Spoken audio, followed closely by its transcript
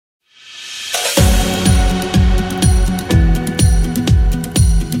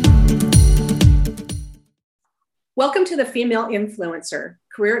Welcome to the Female Influencer,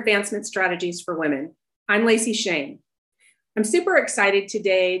 Career Advancement Strategies for Women. I'm Lacey Shane. I'm super excited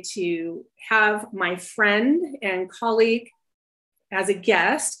today to have my friend and colleague as a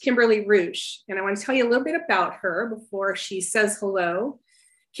guest, Kimberly Ruch. And I want to tell you a little bit about her before she says hello.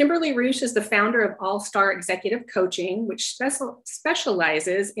 Kimberly Ruch is the founder of All Star Executive Coaching, which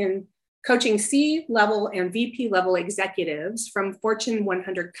specializes in coaching C-level and VP level executives from Fortune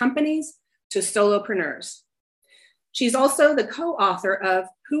 100 companies to solopreneurs. She's also the co-author of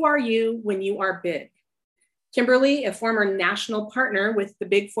Who Are You When You Are Big? Kimberly, a former national partner with the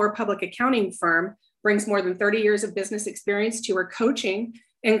Big Four public accounting firm, brings more than 30 years of business experience to her coaching,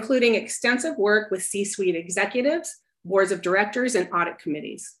 including extensive work with C-suite executives, boards of directors, and audit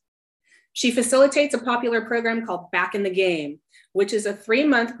committees. She facilitates a popular program called Back in the Game, which is a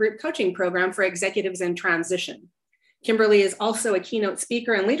 3-month group coaching program for executives in transition. Kimberly is also a keynote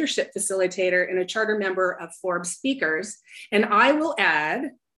speaker and leadership facilitator and a charter member of Forbes Speakers. And I will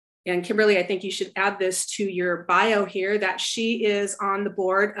add, and Kimberly, I think you should add this to your bio here, that she is on the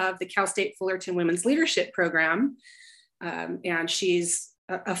board of the Cal State Fullerton Women's Leadership Program. And she's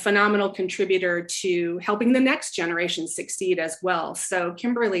a phenomenal contributor to helping the next generation succeed as well. So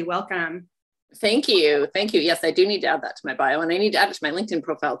Kimberly, welcome. Thank you. Thank you. Yes, I do need to add that to my bio, and I need to add it to my LinkedIn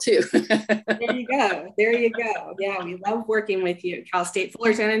profile too. There you go. There you go. Yeah, we love working with you at Cal State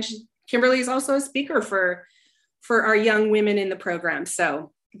Fullerton. And Kimberly is also a speaker for our young women in the program.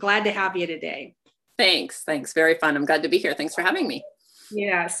 So glad to have you today. Thanks. Very fun. I'm glad to be here. Thanks for having me.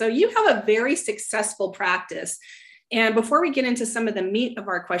 Yeah. So you have a very successful practice. And before we get into some of the meat of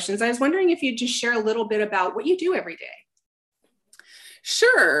our questions, I was wondering if you'd just share a little bit about what you do every day.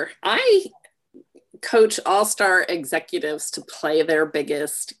 Sure. I coach all-star executives to play their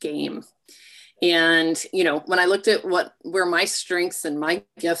biggest game. And, when I looked at where my strengths and my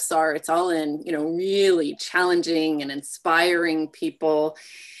gifts are, it's all in, really challenging and inspiring people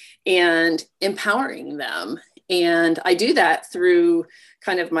and empowering them. And I do that through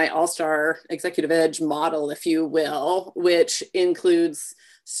kind of my all-star executive edge model, if you will, which includes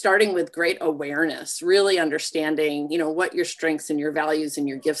starting with great awareness, really understanding, what your strengths and your values and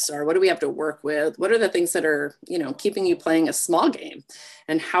your gifts are. What do we have to work with? What are the things that are, keeping you playing a small game?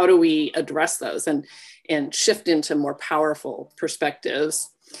 And how do we address those and shift into more powerful perspectives?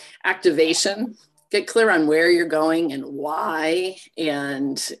 Activation, get clear on where you're going and why,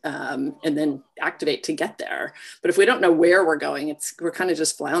 and then activate to get there. But if we don't know where we're going, we're kind of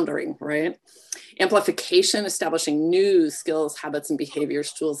just floundering, right? Amplification, establishing new skills, habits, and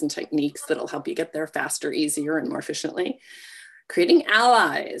behaviors, tools, and techniques that'll help you get there faster, easier, and more efficiently. Creating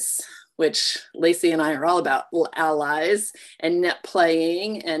allies, which Lacey and I are all about, allies, and net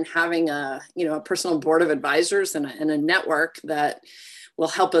playing, and having a personal board of advisors and a network that will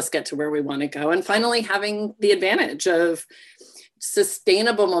help us get to where we want to go. And finally, having the advantage of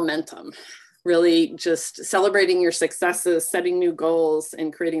sustainable momentum, really just celebrating your successes, setting new goals,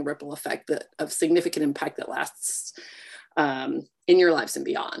 and creating a ripple effect of significant impact that lasts in your lives and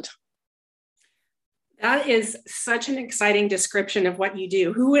beyond. That is such an exciting description of what you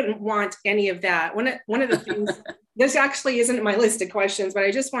do. Who wouldn't want any of that? One of the things, this actually isn't in my list of questions, but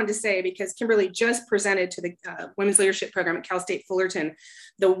I just wanted to say, because Kimberly just presented to the Women's Leadership Program at Cal State Fullerton,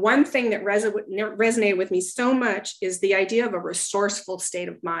 the one thing that resonated with me so much is the idea of a resourceful state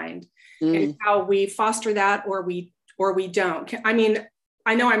of mind and how we foster that or we don't. I mean,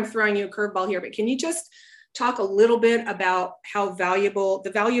 I know I'm throwing you a curveball here, but can you just talk a little bit about how valuable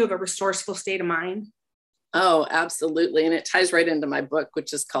the value of a resourceful state of mind? Oh, absolutely. And it ties right into my book,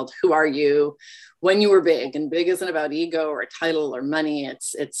 which is called Who Are You When You Were Big? And big isn't about ego or title or money.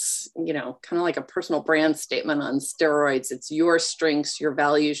 It's kind of like a personal brand statement on steroids. It's your strengths, your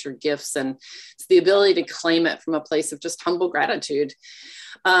values, your gifts, and it's the ability to claim it from a place of just humble gratitude.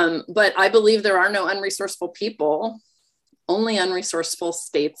 But I believe there are no unresourceful people, only unresourceful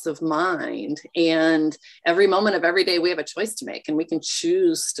states of mind. And every moment of every day, we have a choice to make, and we can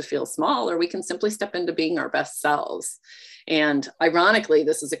choose to feel small, or we can simply step into being our best selves. And ironically,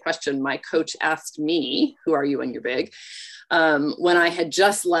 this is a question my coach asked me, who are you when you're big? When I had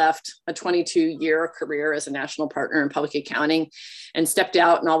just left a 22-year career as a national partner in public accounting and stepped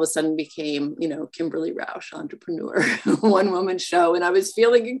out and all of a sudden became, Kimberly Ruch, entrepreneur, one woman show. And I was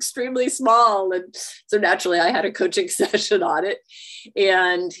feeling extremely small. And so naturally I had a coaching session on it.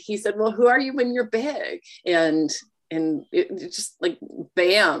 And he said, well, who are you when you're big? And it just like,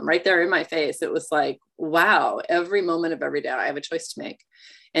 bam, right there in my face. It was like, wow, every moment of every day I have a choice to make.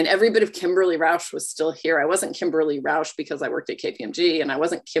 And every bit of Kimberly Ruch was still here. I wasn't Kimberly Ruch because I worked at KPMG, and I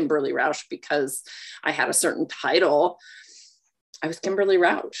wasn't Kimberly Ruch because I had a certain title. I was Kimberly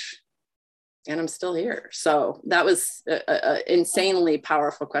Ruch. and I'm still here. So that was an insanely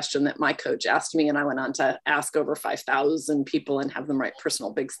powerful question that my coach asked me. And I went on to ask over 5,000 people and have them write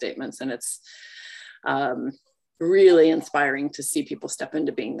personal big statements. And it's really inspiring to see people step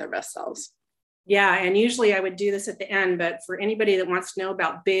into being their best selves. Yeah. And usually I would do this at the end, but for anybody that wants to know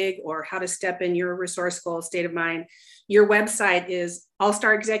about big or how to step in your resourceful state of mind, your website is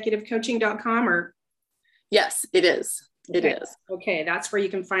allstarexecutivecoaching.com or? Yes, it is. It is. Okay. That's where you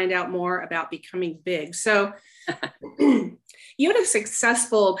can find out more about becoming big. So you had a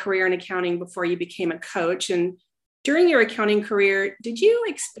successful career in accounting before you became a coach. And during your accounting career, did you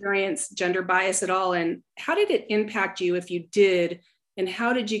experience gender bias at all? And how did it impact you if you did? And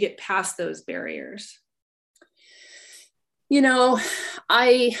how did you get past those barriers? You know,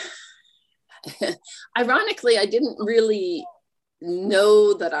 ironically, I didn't really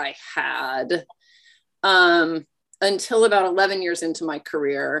know that I had until about 11 years into my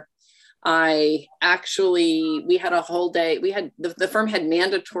career. We had a whole day, the firm had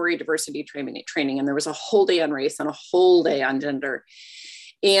mandatory diversity training, and there was a whole day on race and a whole day on gender.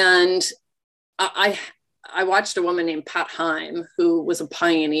 And I watched a woman named Pat Heim, who was a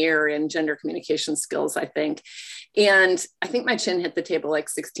pioneer in gender communication skills, I think. And I think my chin hit the table like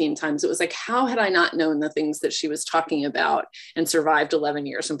 16 times. It was like, how had I not known the things that she was talking about and survived 11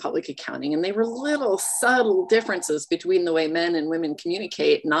 years in public accounting? And they were little subtle differences between the way men and women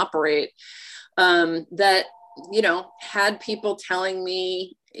communicate and operate that, had people telling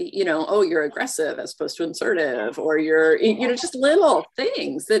me, oh, you're aggressive as opposed to assertive, or you're, just little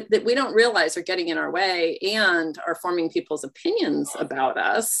things that we don't realize are getting in our way and are forming people's opinions about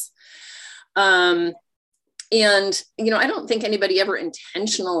us. And, I don't think anybody ever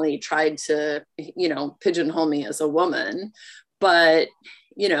intentionally tried to, pigeonhole me as a woman, but,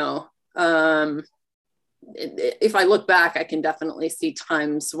 if I look back, I can definitely see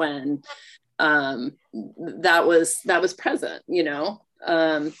times when that was present,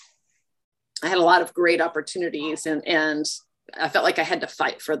 I had a lot of great opportunities and I felt like I had to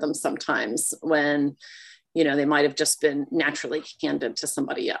fight for them sometimes when, they might've just been naturally handed to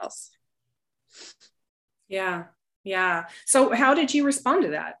somebody else. Yeah. Yeah. So how did you respond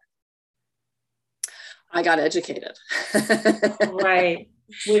to that? I got educated. Right.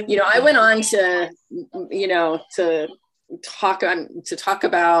 I went on to talk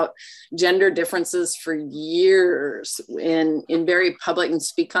about gender differences for years in very public and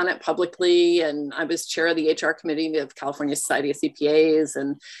speak on it publicly. And I was chair of the HR committee of California Society of CPAs.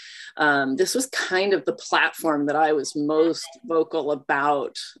 And this was kind of the platform that I was most vocal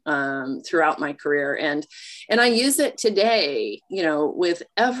about throughout my career. And I use it today, with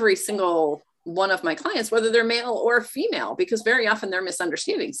every single one of my clients, whether they're male or female, because very often they're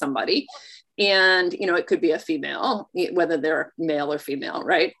misunderstanding somebody. And, it could be a female, whether they're male or female,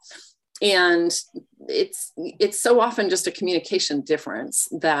 right? And it's so often just a communication difference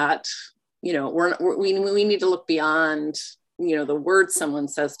that, we need to look beyond, the words someone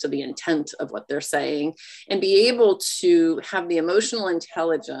says to the intent of what they're saying, and be able to have the emotional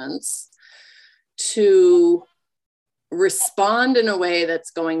intelligence to respond in a way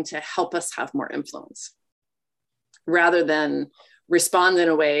that's going to help us have more influence, rather than respond in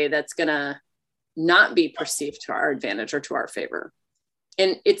a way that's going to not be perceived to our advantage or to our favor.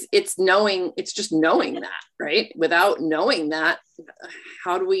 And it's just knowing that, right? Without knowing that,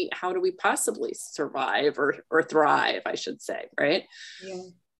 how do we possibly survive or thrive, I should say, right? Yeah.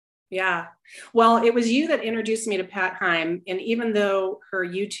 Yeah. Well, it was you that introduced me to Pat Heim. And even though her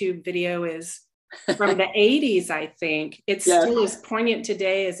YouTube video is from the 80s, I think it's still as poignant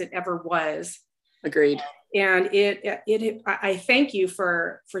today as it ever was. Agreed. And I thank you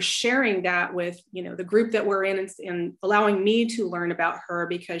for sharing that with, the group that we're in, and allowing me to learn about her,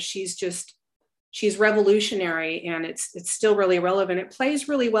 because she's revolutionary, and it's still really relevant. It plays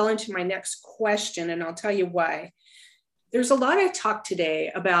really well into my next question, and I'll tell you why. There's a lot of talk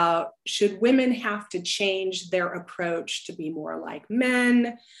today about, should women have to change their approach to be more like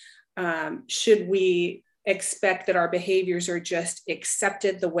men? Should we expect that our behaviors are just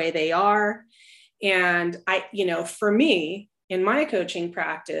accepted the way they are? And for me, in my coaching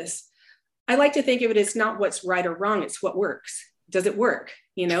practice, I like to think of it as not what's right or wrong, it's what works. Does it work?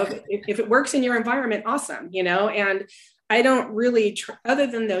 If it works in your environment, awesome, and I don't really, other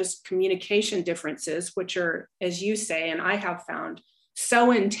than those communication differences, which are, as you say, and I have found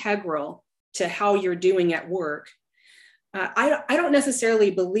so integral to how you're doing at work. I don't necessarily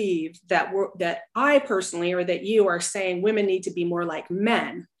believe that I personally, or that you are saying women need to be more like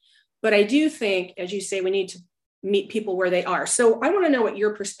men. But I do think, as you say, we need to meet people where they are. So I want to know what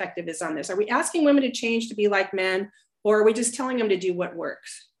your perspective is on this. Are we asking women to change to be like men, or are we just telling them to do what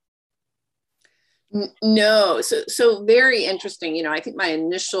works? No. So very interesting. I think my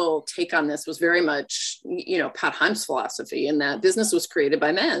initial take on this was very much, Pat Heim's philosophy, in that business was created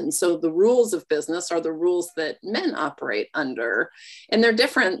by men. So the rules of business are the rules that men operate under, and they're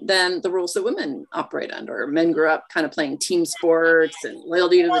different than the rules that women operate under. Men grew up kind of playing team sports and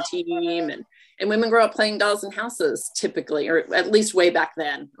loyalty to the team, and women grow up playing dolls and houses typically, or at least way back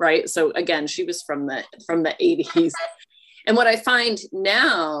then. Right. So again, she was from the 80s. And what I find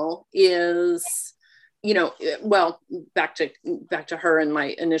now is, well, back to her and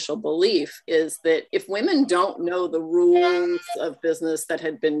my initial belief is that if women don't know the rules of business that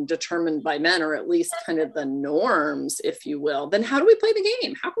had been determined by men, or at least kind of the norms, if you will, then how do we play the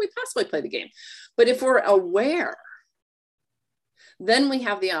game? How can we possibly play the game? But if we're aware, then we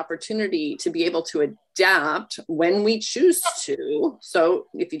have the opportunity to be able to adapt when we choose to. So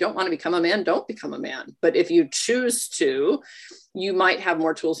if you don't want to become a man, don't become a man. But if you choose to, you might have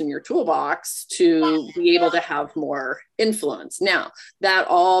more tools in your toolbox to be able to have more influence. Now, that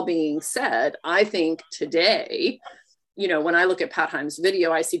all being said, I think today, when I look at Pat Heim's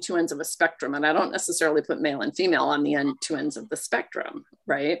video, I see two ends of a spectrum, and I don't necessarily put male and female on the two ends of the spectrum,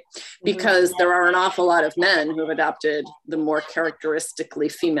 right? Because there are an awful lot of men who have adopted the more characteristically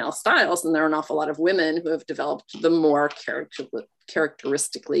female styles, and there are an awful lot of women who have developed the more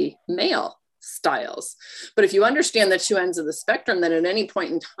characteristically male styles. But if you understand the two ends of the spectrum, then at any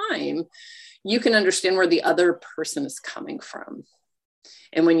point in time, you can understand where the other person is coming from.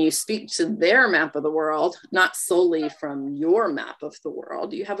 And when you speak to their map of the world, not solely from your map of the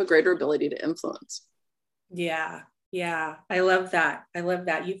world, you have a greater ability to influence. Yeah. I love that.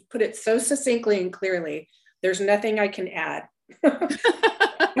 You've put it so succinctly and clearly. There's nothing I can add.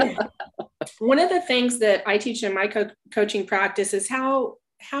 One of the things that I teach in my coaching practice is how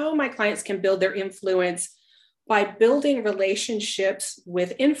my clients can build their influence by building relationships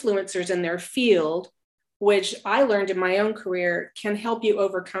with influencers in their field, which I learned in my own career can help you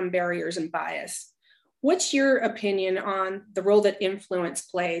overcome barriers and bias. What's your opinion on the role that influence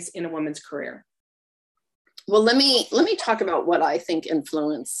plays in a woman's career? Well, let me talk about what I think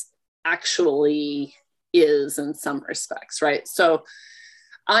influence actually is in some respects, right? So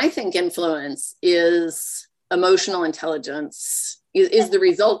I think influence is emotional intelligence, is the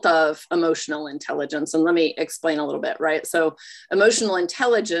result of emotional intelligence. And let me explain a little bit, right? So emotional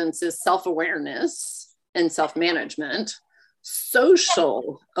intelligence is self-awareness and self-management,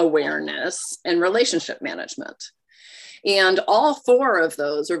 social awareness, and relationship management. And all four of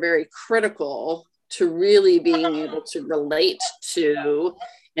those are very critical to really being able to relate to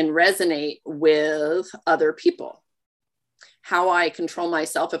and resonate with other people. How I control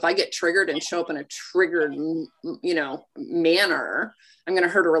myself, if I get triggered and show up in a triggered, manner, I'm going to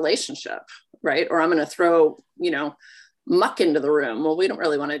hurt a relationship, right? Or I'm going to throw, muck into the room. Well, we don't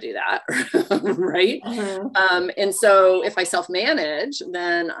really want to do that, right? Mm-hmm. And so if I self-manage,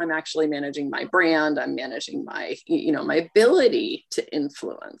 then I'm actually managing my brand. I'm managing my, my ability to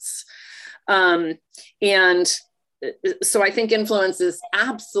influence. And so I think influence is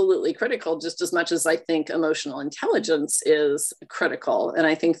absolutely critical, just as much as I think emotional intelligence is critical. And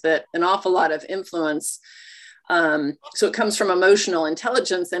I think that an awful lot of influence, so it comes from emotional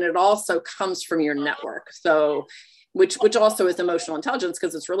intelligence, and it also comes from your network. So which also is emotional intelligence,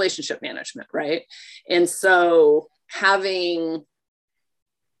 because it's relationship management, right? And so having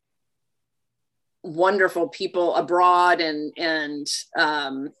wonderful people abroad and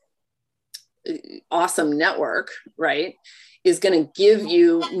awesome network, right, is going to give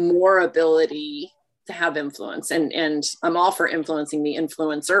you more ability to have influence. And I'm all for influencing the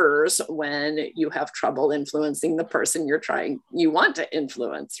influencers when you have trouble influencing the person you want to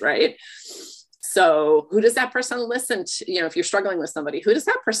influence, right? So who does that person listen to? If you're struggling with somebody, who does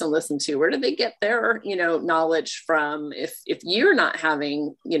that person listen to? Where do they get their, knowledge from? If you're not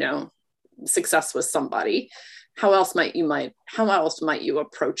having, success with somebody, how else might you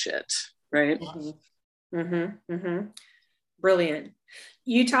approach it? Right. Mm-hmm. Mm-hmm. Mm-hmm. Brilliant.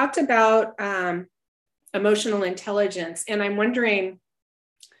 You talked about emotional intelligence, and I'm wondering,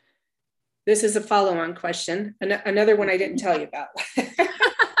 this is a follow-on question, another one I didn't tell you about.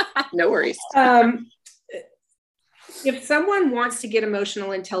 No worries. If someone wants to get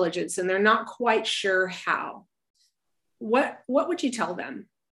emotional intelligence and they're not quite sure how, what would you tell them?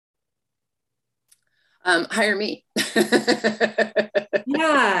 Hire me.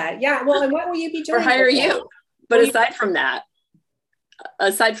 Yeah. Well, and what will you be doing? Or hire you. But aside from that,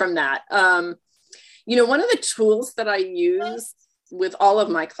 one of the tools that I use with all of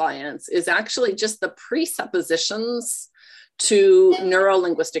my clients is actually just the presuppositions to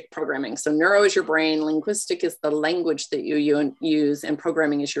neuro-linguistic programming. So neuro is your brain, linguistic is the language that you use, and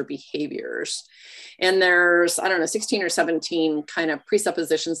programming is your behaviors. And there's, I don't know, 16 or 17 kind of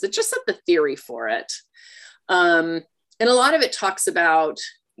presuppositions that just set the theory for it. And a lot of it talks about,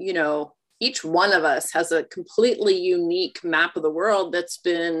 each one of us has a completely unique map of the world that's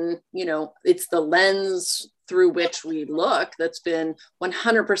been, it's the lens through which we look that's been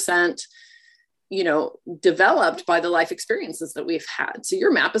 100%, developed by the life experiences that we've had. So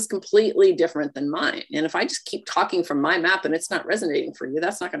your map is completely different than mine. And if I just keep talking from my map and it's not resonating for you,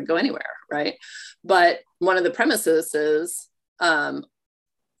 that's not going to go anywhere, right? But one of the premises is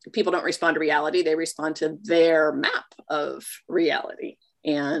people don't respond to reality. They respond to their map of reality,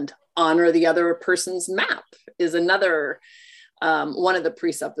 and honor the other person's map is another one of the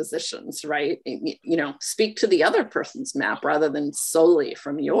presuppositions, right? Speak to the other person's map rather than solely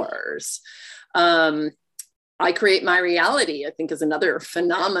from yours. I create my reality, I think, is another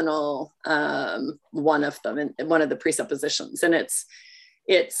phenomenal one of them, and one of the presuppositions. And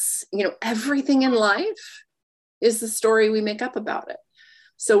it's everything in life is the story we make up about it.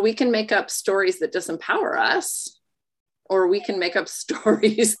 So we can make up stories that disempower us, or we can make up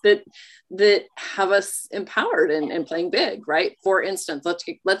stories that have us empowered and playing big, right? For instance,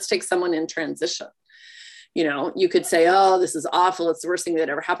 let's take someone in transition. You could say, oh, this is awful. It's the worst thing that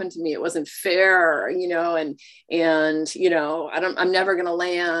ever happened to me. It wasn't fair, and I'm never going to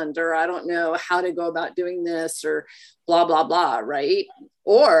land, or I don't know how to go about doing this, or blah, blah, blah. Right.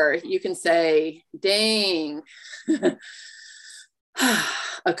 Or you can say, dang,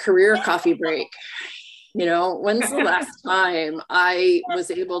 a career coffee break. When's the last time I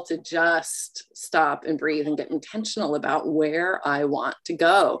was able to just stop and breathe and get intentional about where I want to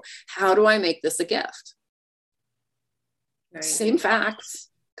go? How do I make this a gift? Right. Same facts,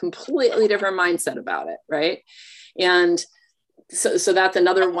 completely different mindset about it, right? And so that's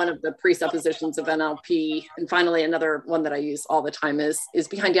another one of the presuppositions of NLP. And finally, another one that I use all the time is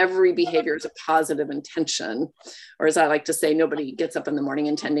behind every behavior is a positive intention, or as I like to say, nobody gets up in the morning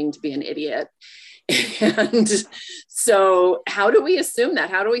intending to be an idiot. And so how do we assume that?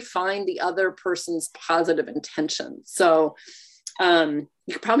 How do we find the other person's positive intention? So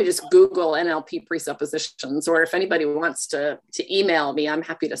you could probably just Google NLP presuppositions, or if anybody wants to email me, I'm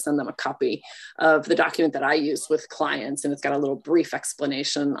happy to send them a copy of the document that I use with clients. And it's got a little brief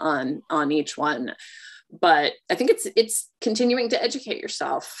explanation on each one. But I think it's continuing to educate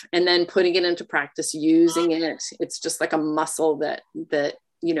yourself and then putting it into practice, using it. It's just like a muscle that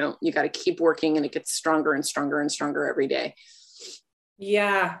you got to keep working, and it gets stronger and stronger and stronger every day.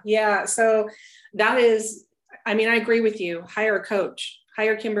 Yeah. Yeah. So that is, I agree with you. Hire a coach,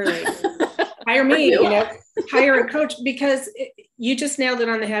 hire Kimberly, hire me, hire a coach, because you just nailed it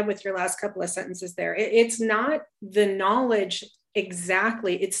on the head with your last couple of sentences there. It's not the knowledge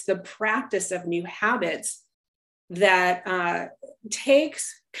exactly. It's the practice of new habits that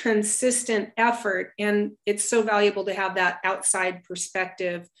takes consistent effort. And it's so valuable to have that outside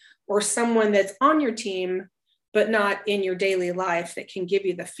perspective, or someone that's on your team, but not in your daily life, that can give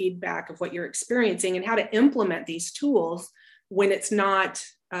you the feedback of what you're experiencing and how to implement these tools when it's not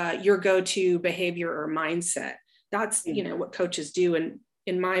your go-to behavior or mindset. That's, what coaches do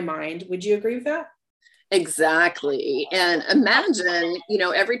in my mind. Would you agree with that? Exactly. And imagine,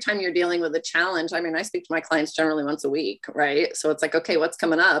 every time you're dealing with a challenge, I speak to my clients generally once a week, right? So it's like, okay, what's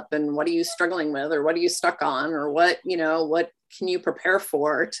coming up, and what are you struggling with, or what are you stuck on, or what can you prepare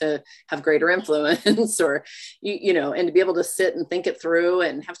for to have greater influence, or, and to be able to sit and think it through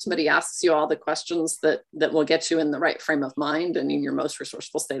and have somebody ask you all the questions that will get you in the right frame of mind and in your most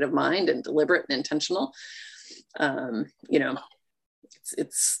resourceful state of mind, and deliberate and intentional.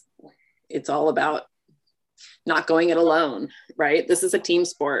 It's all about not going it alone, right? This is a team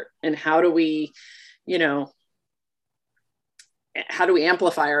sport. And how do we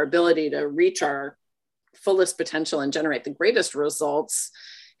amplify our ability to reach our fullest potential and generate the greatest results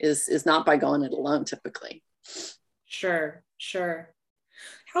is not by going it alone, typically. Sure.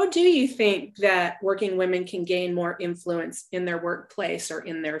 How do you think that working women can gain more influence in their workplace or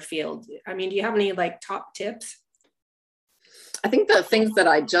in their field? Do you have any top tips? I think the things that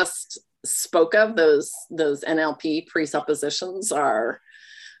I just spoke of, those NLP presuppositions are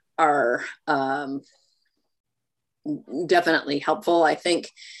definitely helpful. I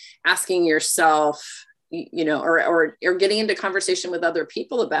think asking yourself, or getting into conversation with other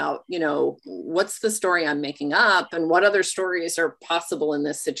people about, what's the story I'm making up, and what other stories are possible in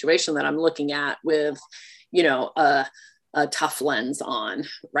this situation that I'm looking at with, a tough lens on,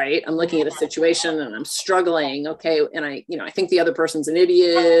 right? I'm looking at a situation and I'm struggling. Okay. And I think the other person's an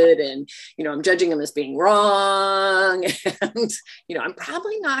idiot, and, I'm judging them as being wrong. And, I'm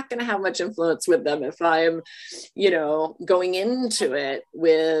probably not going to have much influence with them if I'm, going into it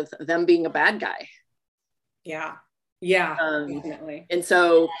with them being a bad guy. Yeah. Yeah, definitely. And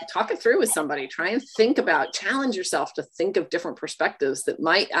so talk it through with somebody, try and challenge yourself to think of different perspectives that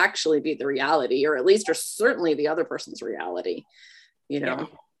might actually be the reality, or at least are certainly the other person's reality,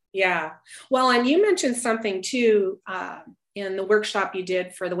 Yeah. Well, and you mentioned something too, in the workshop you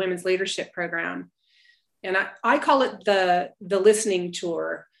did for the Women's Leadership Program. And I call it the listening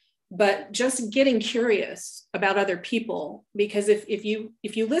tour, but just getting curious about other people, because if you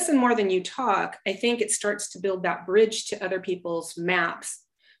listen more than you talk, I think it starts to build that bridge to other people's maps.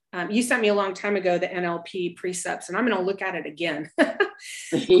 You sent me a long time ago the NLP precepts, and I'm going to look at it again.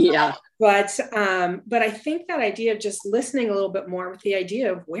 Yeah. But I think that idea of just listening a little bit more with the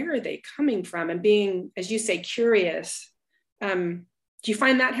idea of where are they coming from, and being, as you say, curious. Do you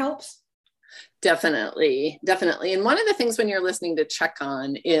find that helps? Definitely. And one of the things when you're listening to check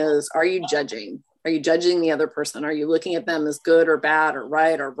on is, are you judging? Are you judging the other person? Are you looking at them as good or bad or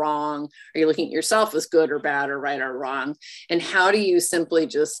right or wrong? Are you looking at yourself as good or bad or right or wrong? And how do you simply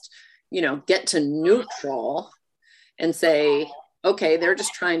just, get to neutral and say, okay, they're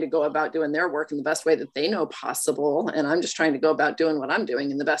just trying to go about doing their work in the best way that they know possible. And I'm just trying to go about doing what I'm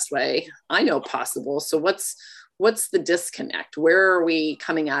doing in the best way I know possible. So what's the disconnect? Where are we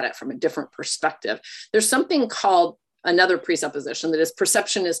coming at it from a different perspective? There's something called another presupposition that is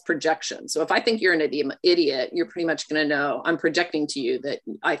perception is projection. So if I think you're an idiot, you're pretty much going to know I'm projecting to you that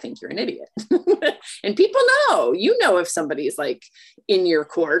I think you're an idiot. And people know, if somebody's like in your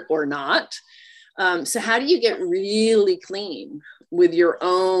court or not. So how do you get really clean with your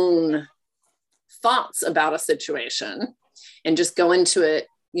own thoughts about a situation and just go into it,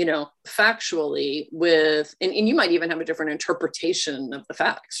 factually with, and you might even have a different interpretation of the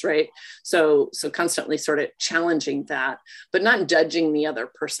facts, right? So constantly sort of challenging that, but not judging the other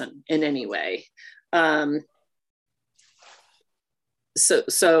person in any way.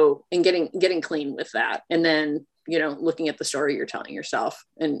 So and getting clean with that. And then, looking at the story you're telling yourself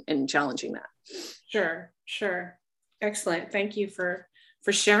and challenging that. Sure. Excellent. Thank you for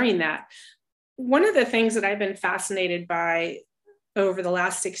sharing that. One of the things that I've been fascinated by over the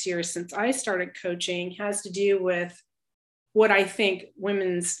last 6 years since I started coaching has to do with what I think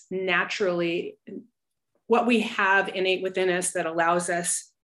women's naturally, what we have innate within us that allows us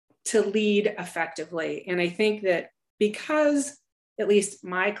to lead effectively. And I think that because at least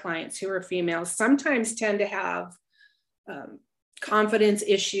my clients who are females sometimes tend to have confidence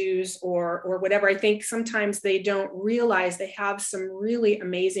issues or whatever, I think sometimes they don't realize they have some really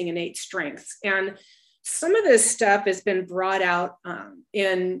amazing innate strengths. And some of this stuff has been brought out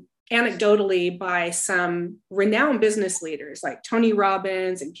in anecdotally by some renowned business leaders like Tony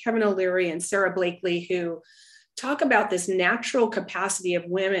Robbins and Kevin O'Leary and Sarah Blakely, who talk about this natural capacity of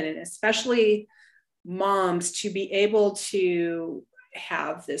women, and especially moms, to be able to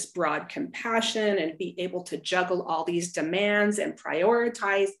have this broad compassion and be able to juggle all these demands and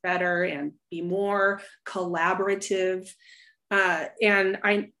prioritize better and be more collaborative. And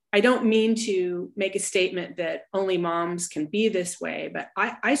I don't mean to make a statement that only moms can be this way, but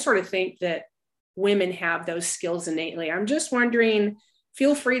I sort of think that women have those skills innately. I'm just wondering,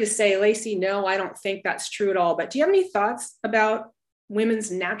 feel free to say, Lacey, no, I don't think that's true at all. But do you have any thoughts about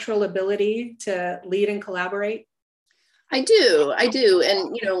women's natural ability to lead and collaborate? I do.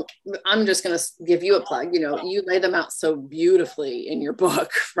 And, I'm just going to give you a plug, you lay them out so beautifully in your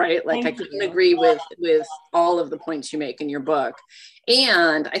book, right? Like I couldn't agree with all of the points you make in your book.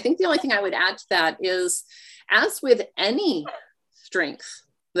 And I think the only thing I would add to that is, as with any strength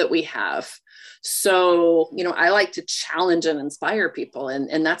that we have, so, I like to challenge and inspire people,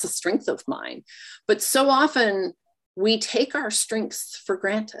 and that's a strength of mine. But so often we take our strengths for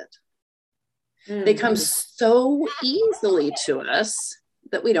granted. They come so easily to us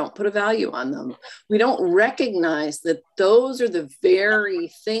that we don't put a value on them. We don't recognize that those are the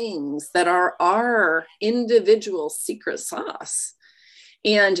very things that are our individual secret sauce.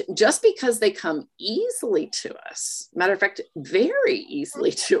 And just because they come easily to us, matter of fact, very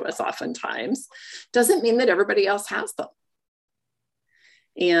easily to us oftentimes, doesn't mean that everybody else has them.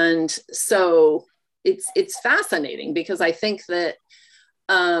 And so it's fascinating, because I think that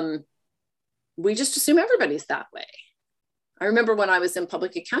we just assume everybody's that way. I remember when I was in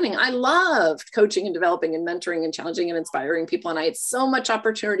public accounting, I loved coaching and developing and mentoring and challenging and inspiring people. And I had so much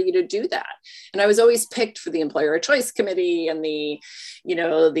opportunity to do that. And I was always picked for the employer of choice committee and the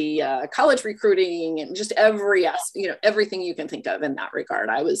college recruiting and just everything you can think of in that regard.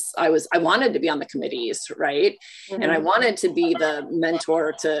 I wanted to be on the committees, right? Mm-hmm. And I wanted to be the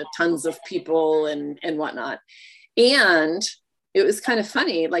mentor to tons of people and whatnot. And it was kind of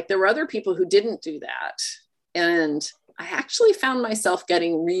funny, like there were other people who didn't do that. And I actually found myself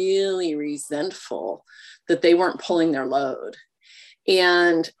getting really resentful that they weren't pulling their load.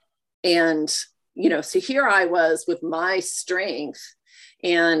 And so here I was with my strength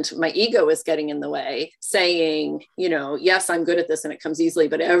and my ego was getting in the way saying, yes, I'm good at this and it comes easily,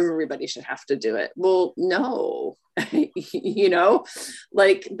 but everybody should have to do it. Well, no,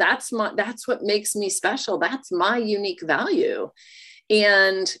 like that's what makes me special. That's my unique value.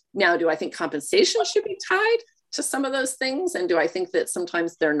 And now, do I think compensation should be tied to some of those things? And do I think that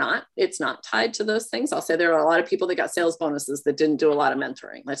sometimes it's not tied to those things? I'll say there are a lot of people that got sales bonuses that didn't do a lot of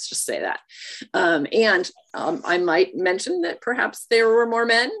mentoring. Let's just say that. I might mention that perhaps there were more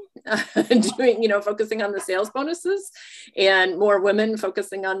men doing, focusing on the sales bonuses and more women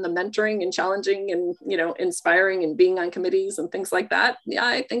focusing on the mentoring and challenging and, inspiring and being on committees and things like that. Yeah,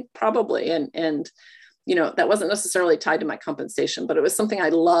 I think probably. And that wasn't necessarily tied to my compensation, but it was something I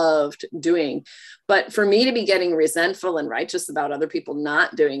loved doing. But for me to be getting resentful and righteous about other people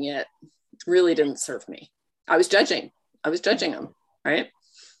not doing it really didn't serve me. I was judging them, right?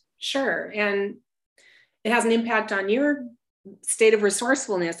 Sure. And it has an impact on your state of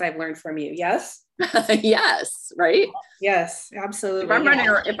resourcefulness, I've learned from you. Yes? Yes. Right? Yes, absolutely. If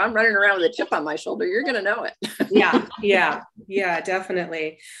I'm running around with a chip on my shoulder, you're going to know it. Yeah,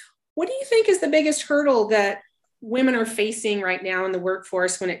 definitely. What do you think is the biggest hurdle that women are facing right now in the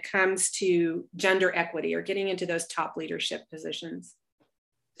workforce when it comes to gender equity or getting into those top leadership positions?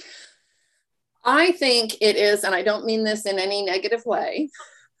 I think it is, and I don't mean this in any negative way,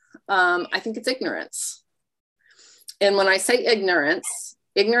 I think it's ignorance. And when I say ignorance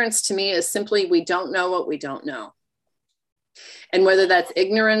to me is simply we don't know what we don't know. And whether that's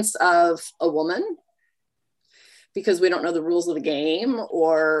ignorance of a woman, because we don't know the rules of the game,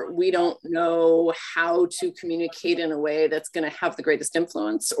 or we don't know how to communicate in a way that's going to have the greatest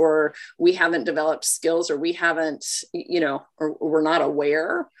influence, or we haven't developed skills, or we haven't, or we're not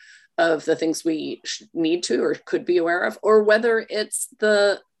aware of the things we need to or could be aware of, or whether it's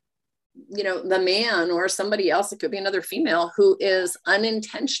the man or somebody else, it could be another female who is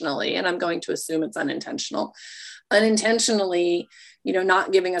unintentionally, and I'm going to assume it's unintentionally,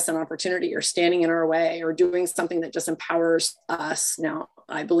 not giving us an opportunity or standing in our way or doing something that disempowers us. Now,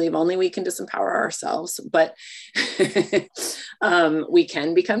 I believe only we can disempower ourselves, but we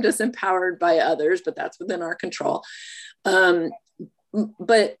can become disempowered by others, but that's within our control. But,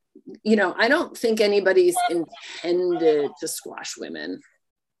 I don't think anybody's intended to squash women.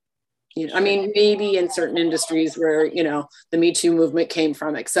 Maybe in certain industries where, the Me Too movement came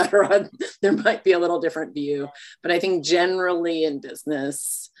from, et cetera, there might be a little different view, but I think generally in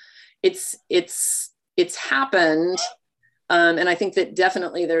business, it's happened. And I think that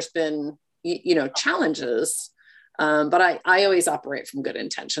definitely there's been, challenges, but I always operate from good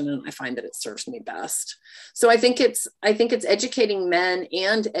intention and I find that it serves me best. So I think it's educating men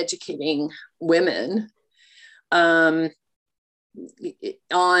and educating women,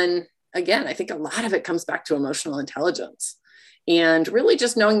 again, I think a lot of it comes back to emotional intelligence and really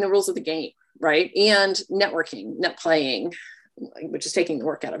just knowing the rules of the game, right? And networking, net playing, which is taking the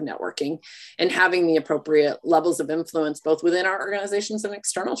work out of networking and having the appropriate levels of influence, both within our organizations and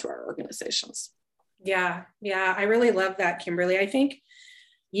external to our organizations. Yeah. I really love that, Kimberly. I think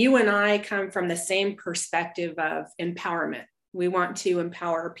you and I come from the same perspective of empowerment. We want to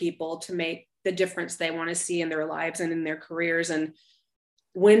empower people to make the difference they want to see in their lives and in their careers. And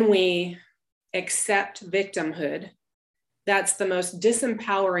when we accept victimhood, that's the most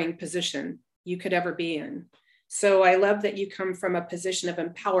disempowering position you could ever be in. So I love that you come from a position of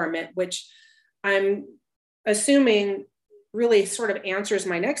empowerment, which I'm assuming really sort of answers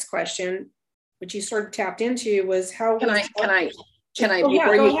my next question, which you sort of tapped into, was how can I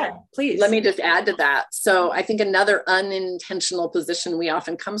go ahead, please. Let me just add to that. So I think another unintentional position we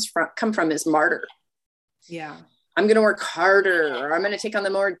often come from is martyr. Yeah. I'm going to work harder, or I'm going to take on the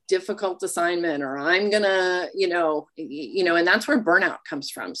more difficult assignment, or I'm going to, and that's where burnout comes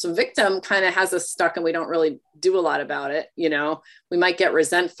from. So victim kind of has us stuck and we don't really do a lot about it. We might get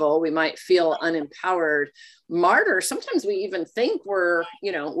resentful. We might feel unempowered. Martyr, sometimes we even think we're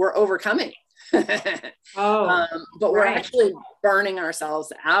overcoming, but we're actually burning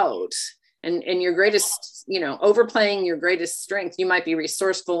ourselves out And your greatest, overplaying your greatest strength, you might be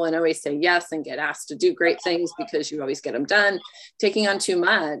resourceful and always say yes and get asked to do great things because you always get them done. Taking on too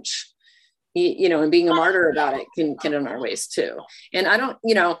much, and being a martyr about it can in our ways too. And I don't,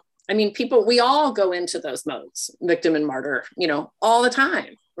 people, we all go into those modes, victim and martyr, all the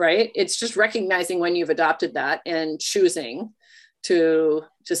time, right? It's just recognizing when you've adopted that and choosing to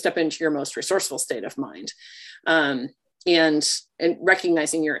step into your most resourceful state of mind. And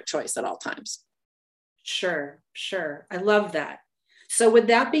recognizing you're at choice at all times. Sure. I love that. So would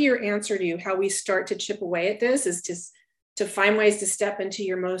that be your answer to how we start to chip away at this, is to find ways to step into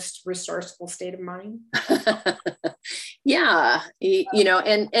your most resourceful state of mind? Yeah.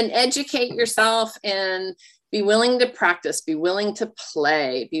 And educate yourself and be willing to practice, be willing to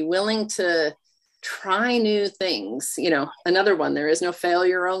play, be willing to try new things. Another one, there is no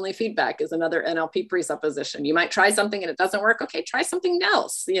failure, only feedback, is another NLP presupposition. You might try something and it doesn't work. Okay, try something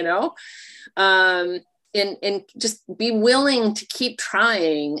else, and just be willing to keep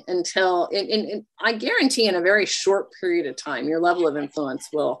trying until, and I guarantee in a very short period of time, your level of influence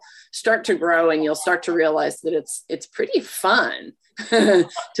will start to grow and you'll start to realize that it's pretty fun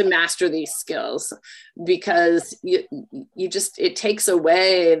to master these skills, because it takes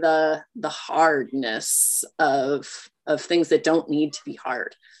away the hardness of things that don't need to be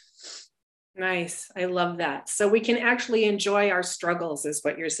hard. Nice. I love that. So we can actually enjoy our struggles, is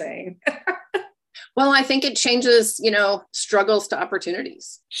what you're saying. Well, I think it changes, struggles to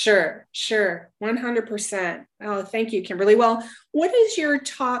opportunities. Sure. 100%. Oh, thank you, Kimberly. Well, what is your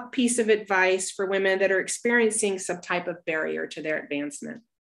top piece of advice for women that are experiencing some type of barrier to their advancement?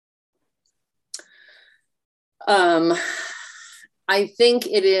 I think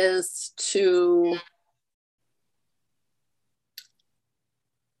it is to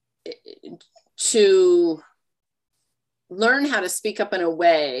learn how to speak up in a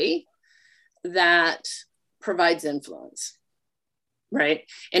way that provides influence, right?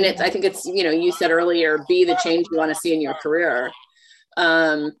 And I think it's, you said earlier, be the change you want to see in your career.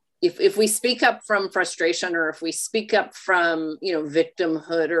 If we speak up from frustration, or if we speak up from,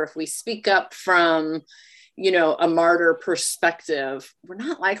 victimhood, or if we speak up from, a martyr perspective, we're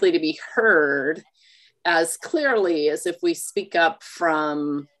not likely to be heard as clearly as if we speak up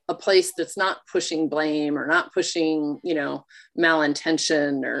from a place that's not pushing blame or not pushing,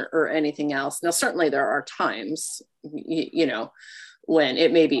 malintention or anything else. Now, certainly there are times, when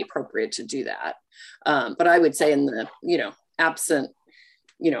it may be appropriate to do that. But I would say in the, absent,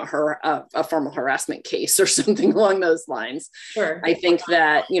 a formal harassment case or something along those lines. Sure. I think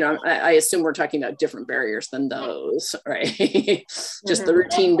that, I assume we're talking about different barriers than those, right? Just the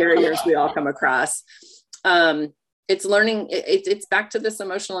routine barriers we all come across. It's learning, it's back to this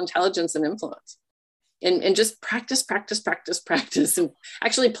emotional intelligence and influence, and just practice, and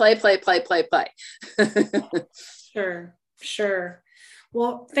actually play. Sure.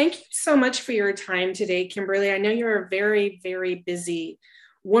 Well, thank you so much for your time today, Kimberly. I know you're a very, very busy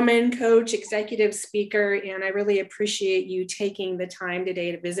woman coach, executive speaker, and I really appreciate you taking the time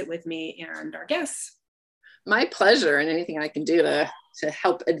today to visit with me and our guests. My pleasure, and anything I can do to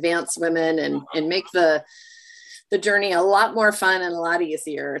help advance women and make the journey a lot more fun and a lot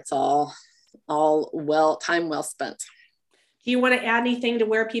easier. It's all time well spent. Do you want to add anything to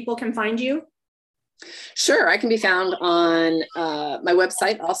where people can find you? Sure. I can be found on my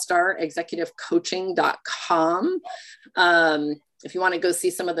website, allstarexecutivecoaching.com. If you want to go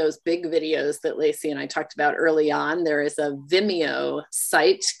see some of those big videos that Lacey and I talked about early on, there is a Vimeo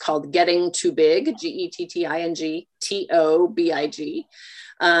site called Getting Too Big, GettingTobig,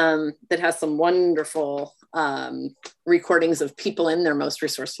 that has some wonderful recordings of people in their most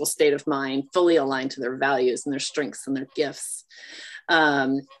resourceful state of mind, fully aligned to their values and their strengths and their gifts.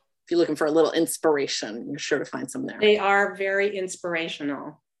 If you're looking for a little inspiration, you're sure to find some there. They are very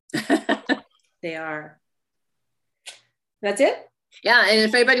inspirational. They are. That's it? Yeah. And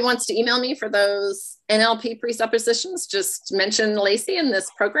if anybody wants to email me for those NLP presuppositions, just mention Lacey in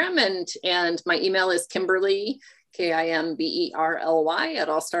this program. And my email is Kimberly, Kimberly at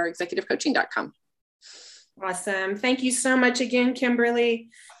allstarexecutivecoaching.com. Awesome. Thank you so much again, Kimberly.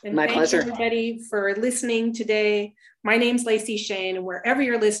 And my pleasure. Thanks everybody for listening today. My name's Lacey Shane, and wherever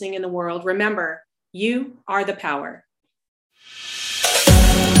you're listening in the world, remember, you are the power.